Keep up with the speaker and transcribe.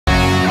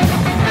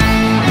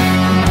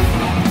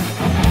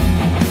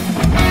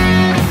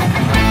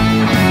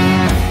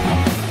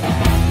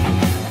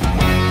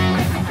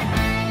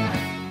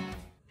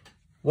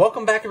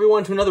Welcome back,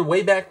 everyone, to another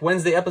Way Back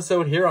Wednesday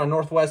episode here on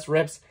Northwest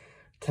Rips.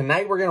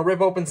 Tonight, we're going to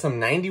rip open some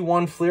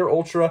 91 Fleer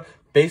Ultra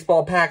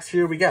baseball packs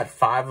here. We got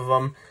 5 of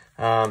them.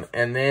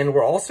 And then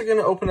we're also going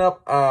to open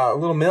up a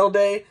little mail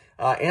day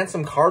and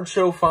some card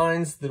show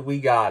finds that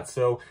we got.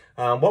 So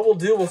what we'll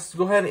do, we'll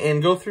go ahead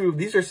and go through.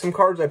 These are some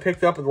cards I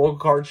picked up at the local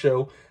card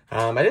show.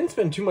 I didn't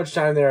spend too much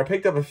time there. I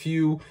picked up a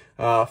few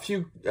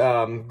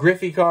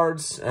Griffey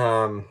cards,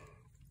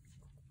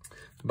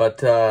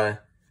 but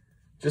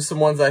just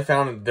some ones I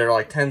found. They're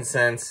like 10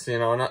 cents, you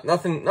know,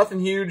 nothing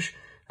huge.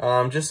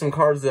 Just some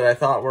cards that I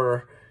thought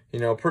were, you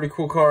know, pretty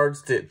cool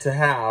cards to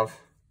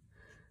have.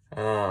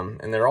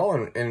 And they're all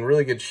in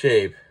really good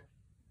shape.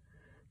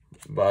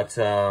 But,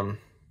 and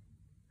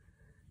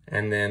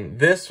then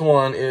this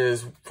one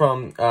is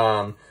from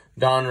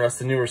Donruss,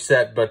 the newer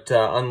set, but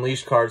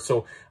Unleashed card.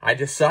 So I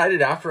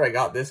decided after I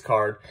got this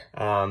card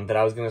that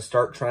I was going to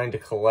start trying to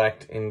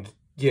collect and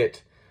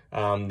get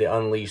the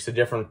Unleashed, the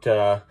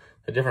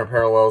different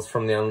parallels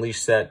from the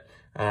Unleashed set.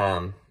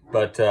 So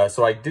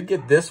I did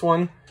get this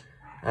one.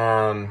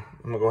 I'm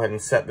going to go ahead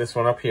and set this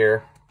one up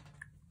here.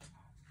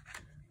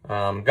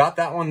 Got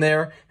that one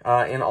there,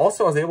 and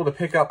also I was able to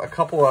pick up a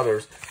couple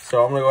others.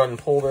 So I'm going to go ahead and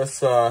pull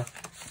this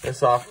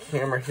off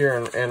camera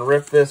here and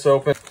rip this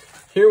open.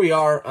 Here we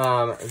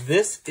are.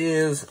 This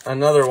is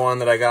another one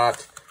that I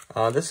got.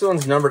 This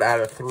one's numbered out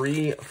of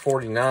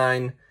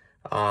 349.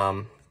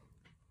 I'll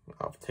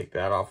take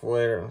that off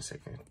later. Let's see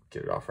if I can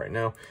get it off right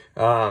now.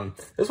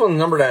 This one's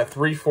numbered at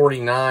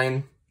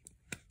 349.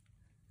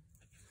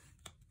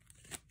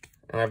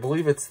 And I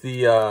believe it's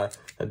the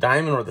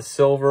diamond or the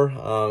silver,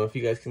 if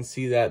you guys can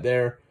see that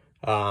there.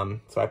 So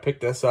I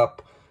picked this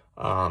up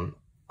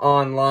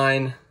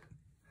online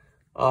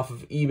off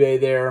of eBay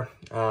there.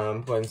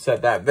 Go ahead and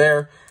set that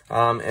there.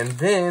 And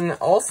then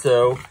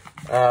also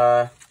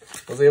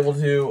was able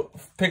to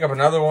pick up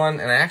another one,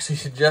 and I actually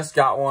just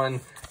got one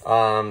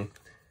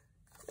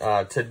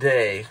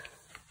today.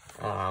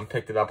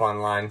 Picked it up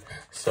online,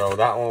 so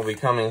that one will be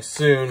coming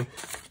soon.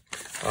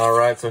 All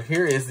right, so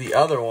here is the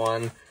other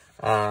one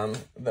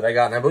that I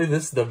got, and I believe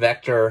this is the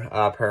Vector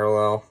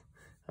parallel.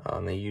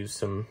 They used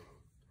some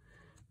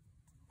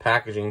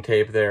packaging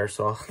tape there,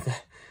 so I'll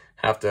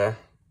have to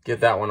get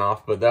that one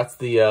off. But that's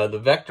the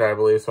Vector, I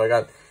believe. So I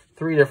got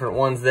 3 different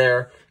ones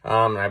there,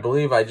 and I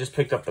believe I just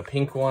picked up the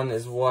pink one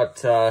is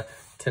what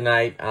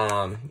tonight.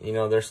 You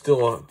know, there's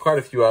still quite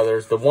a few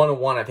others. The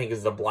 101, I think,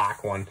 is the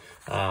black one.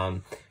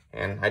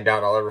 And I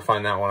doubt I'll ever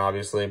find that one,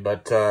 obviously.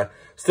 But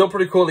still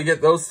pretty cool to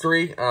get those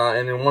 3.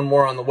 And then one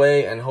more on the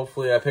way. And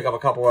hopefully I pick up a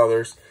couple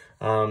others.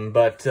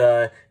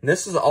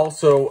 This is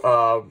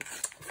also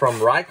from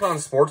Riconn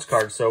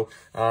Sportscards. So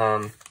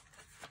go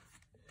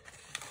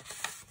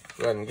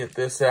ahead and get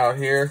this out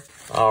here.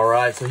 All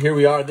right, so here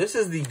we are. This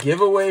is the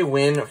giveaway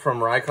win from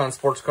Riconn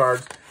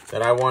Sportscards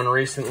that I won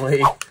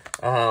recently.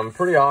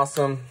 Pretty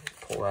awesome.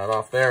 Pull that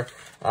off there.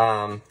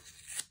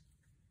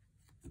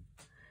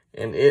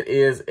 And it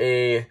is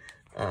a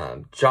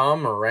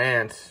John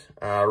Morant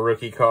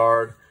rookie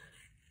card.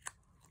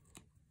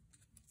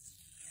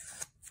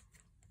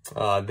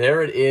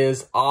 There it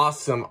is.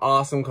 Awesome,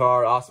 awesome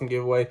card. Awesome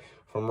giveaway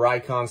from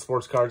Riconn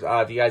Sportscards.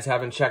 If you guys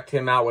haven't checked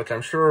him out, which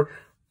I'm sure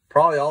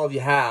probably all of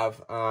you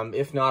have.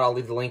 If not, I'll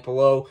leave the link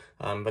below.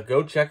 But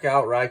go check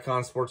out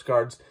Riconn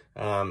Sportscards.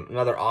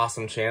 Another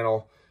awesome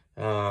channel.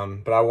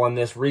 But I won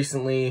this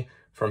recently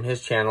from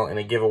his channel in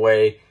a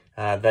giveaway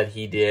that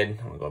he did. I'm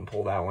going to go and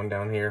pull that one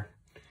down here.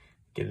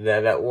 Get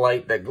that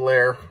light, that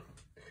glare.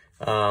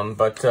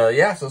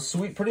 Yeah, so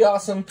sweet, pretty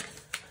awesome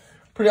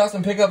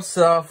pickups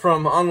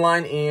from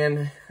online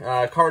and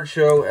card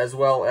show, as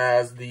well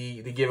as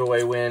the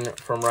giveaway win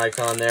from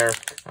Riconn there.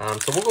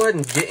 So we'll go ahead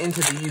and get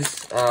into these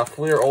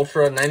Fleer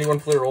Ultra, 91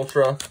 Fleer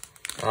Ultra,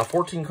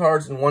 14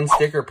 cards and 1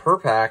 sticker per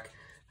pack.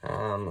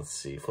 Let's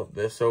see, flip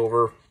this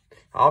over.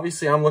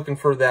 Obviously, I'm looking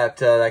for that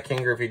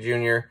Ken Griffey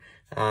Jr.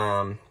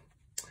 That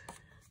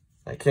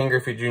Ken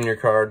Griffey Jr.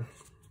 card.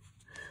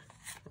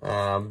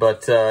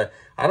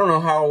 I don't know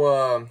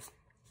how,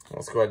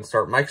 let's go ahead and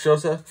start. Mike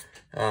Sosa,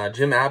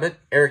 Jim Abbott,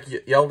 Eric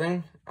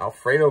Yelding,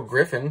 Alfredo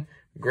Griffin,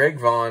 Greg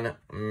Vaughn,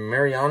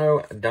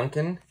 Mariano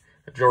Duncan,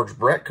 George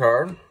Brett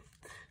card,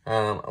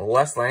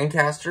 Les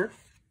Lancaster,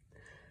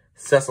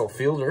 Cecil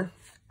Fielder,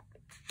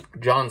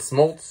 John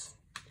Smoltz,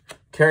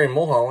 Terry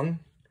Mulholland,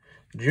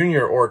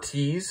 Junior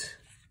Ortiz,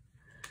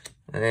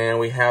 and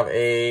we have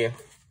a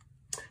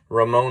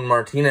Ramon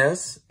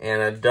Martinez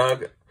and a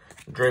Doug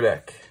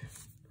Drebeck.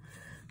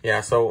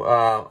 Yeah, so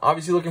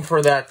obviously looking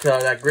for that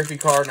Griffey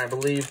card, and I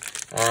believe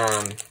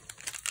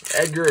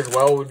Edgar as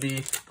well would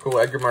be cool.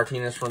 Edgar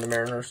Martinez from the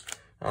Mariners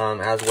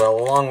as well,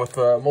 along with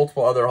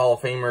multiple other Hall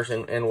of Famers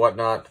and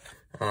whatnot.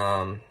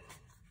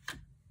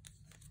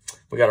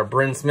 We got a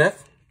Bryn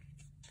Smith,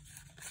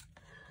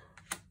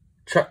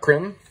 Chuck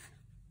Krim,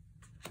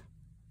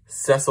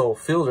 Cecil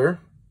Fielder,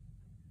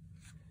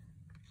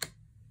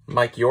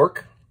 Mike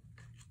York,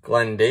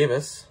 Glenn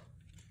Davis,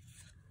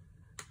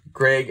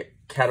 Greg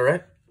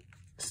Caderet,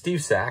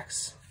 Steve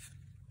Sachs,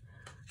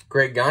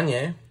 Greg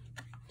Gagne,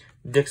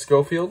 Dick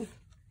Schofield,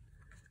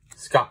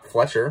 Scott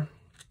Fletcher.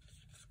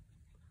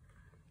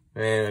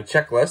 And a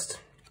checklist.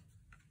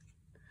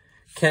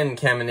 Ken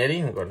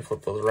Caminiti. I'm going to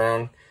flip those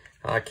around.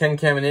 Ken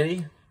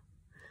Caminiti.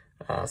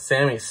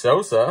 Sammy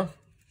Sosa.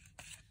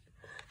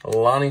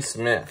 Lonnie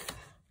Smith.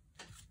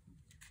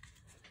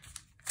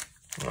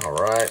 All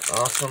right,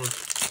 awesome.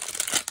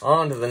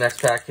 On to the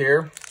next pack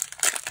here.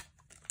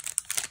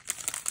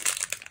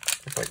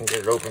 If I can get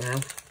it open here.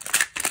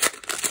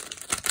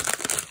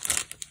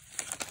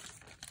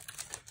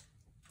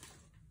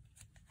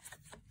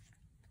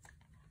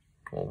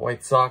 Well,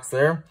 White Sox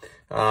there.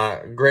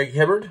 Greg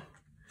Hibbard,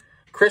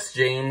 Chris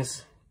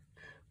James,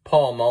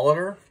 Paul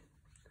Molitor,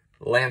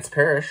 Lance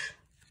Parrish,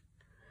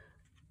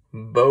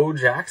 Bo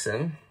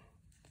Jackson.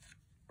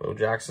 Bo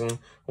Jackson,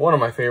 one of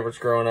my favorites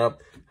growing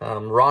up.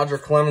 Roger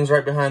Clemens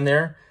right behind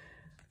there.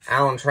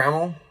 Alan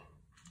Trammell,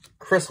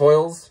 Chris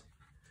Hoyles,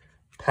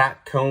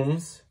 Pat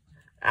Combs,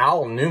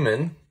 Al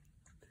Newman,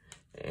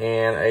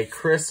 and a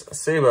Chris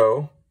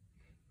Sabo,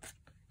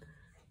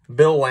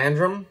 Bill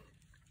Landrum,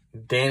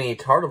 Danny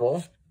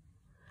Tartabull,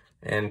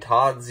 and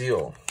Todd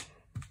Zeal.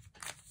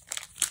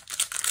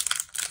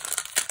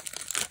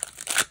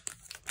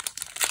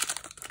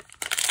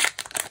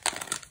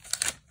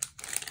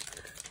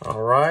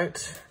 All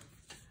right,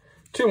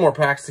 2 more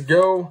packs to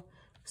go.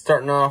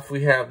 Starting off,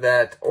 we have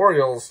that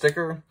Orioles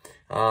sticker,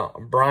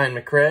 Brian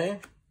McRae,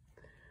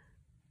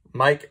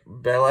 Mike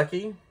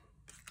Bielecki,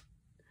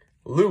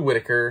 Lou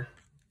Whitaker,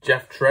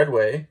 Jeff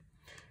Treadway,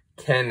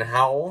 Ken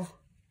Howell,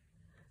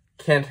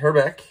 Kent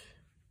Herbeck.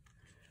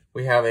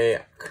 We have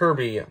a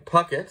Kirby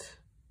Puckett,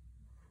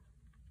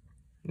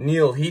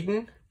 Neil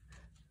Heaton,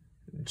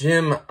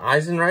 Jim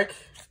Eisenreich,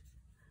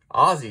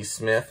 Ozzie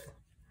Smith,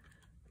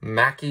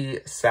 Mackie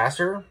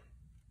Sasser,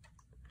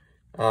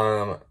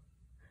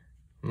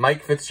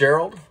 Mike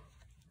Fitzgerald,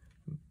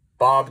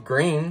 Bob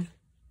Guerin,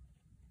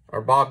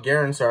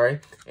 sorry,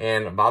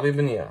 and Bobby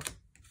Bonilla.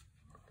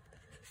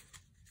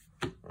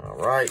 All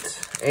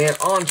right, and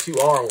on to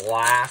our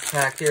last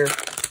pack here.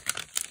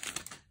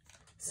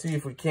 See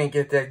if we can't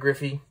get that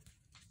Griffey.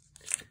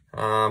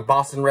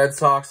 Boston Red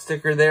Sox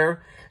sticker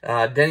there.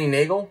 Denny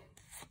Nagel,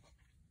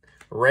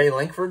 Ray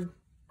Lankford,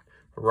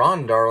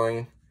 Ron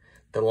Darling,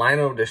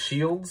 Delano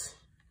DeShields,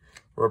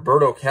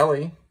 Roberto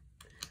Kelly,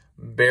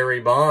 Barry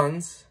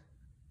Bonds,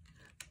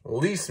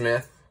 Lee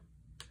Smith,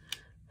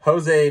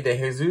 Jose De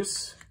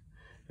Jesus,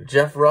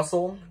 Jeff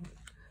Russell,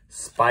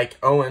 Spike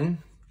Owen.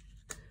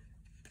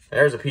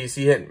 There's a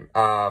PC hit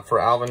for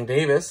Alvin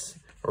Davis,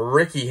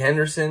 Ricky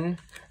Henderson,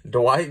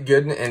 Dwight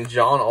Gooden, and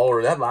John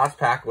Ulrich. That last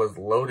pack was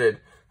loaded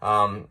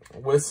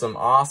with some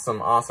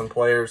awesome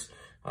players.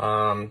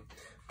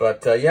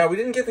 Yeah, we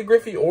didn't get the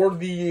Griffey or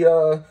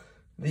the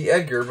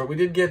Edgar, but we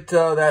did get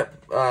that,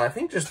 I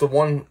think just the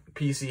one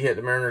PC hit,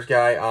 the Mariners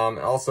guy.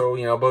 Also,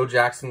 you know, Bo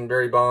Jackson,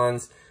 Barry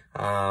Bonds,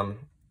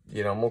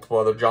 you know, multiple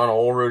other. John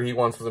Ulrich, he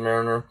once was a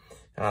Mariner.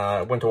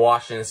 Went to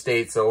Washington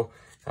State, so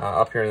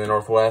up here in the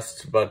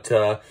Northwest. But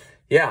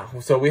yeah,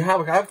 so I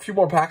have a few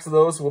more packs of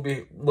those. We'll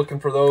be looking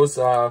for those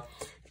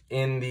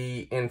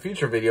in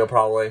future video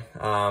probably.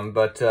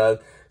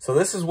 So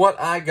this is what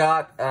I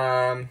got.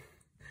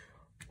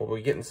 We'll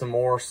be getting some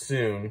more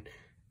soon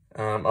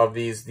of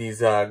these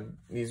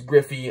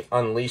Griffey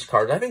Unleashed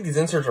cards. I think these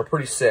inserts are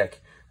pretty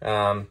sick.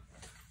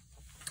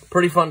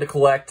 Pretty fun to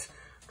collect.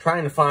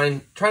 Trying to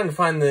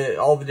find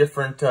all the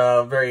different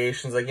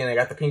variations. Again, I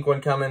got the pink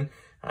one coming.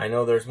 I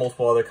know there's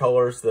multiple other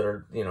colors that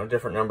are, you know,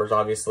 different numbers,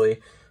 obviously.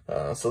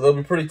 So they'll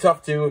be pretty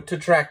tough to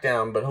track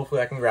down, but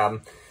hopefully I can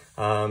grab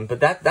them. But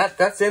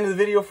that's the end of the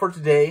video for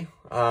today.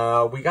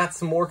 We got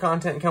some more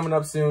content coming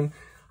up soon.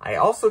 I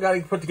also got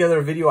to put together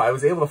a video. I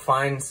was able to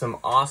find an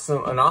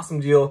awesome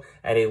deal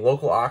at a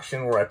local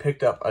auction where I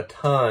picked up a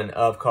ton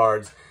of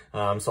cards.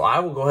 So I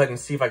will go ahead and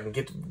see if I can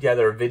get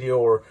together a video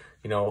or,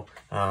 you know,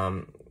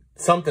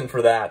 something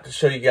for that to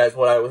show you guys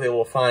what I was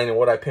able to find and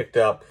what I picked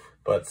up.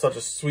 But such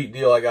a sweet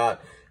deal I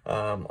got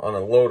on a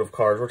load of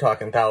cards. We're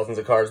talking thousands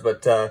of cards,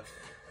 but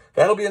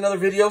that'll be another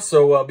video,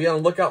 so be on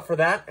the lookout for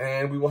that,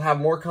 and we will have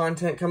more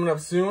content coming up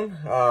soon.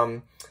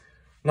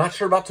 Not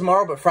sure about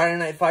tomorrow, but Friday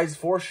Night Fights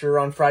for sure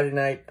on Friday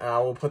night.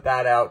 We'll put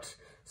that out,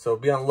 so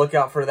be on the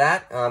lookout for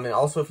that. And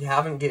also, if you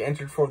haven't, get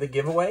entered for the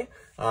giveaway.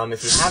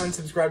 If you haven't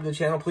subscribed to the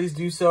channel, please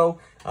do so.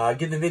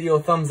 Give the video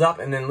a thumbs up,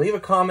 and then leave a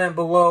comment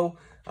below.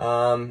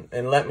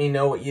 And let me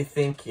know what you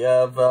think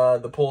of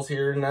the pulls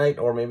here tonight,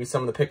 or maybe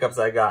some of the pickups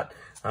I got.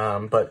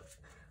 But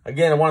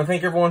again, I want to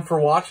thank everyone for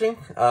watching,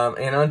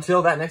 and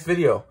until that next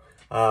video,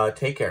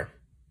 take care.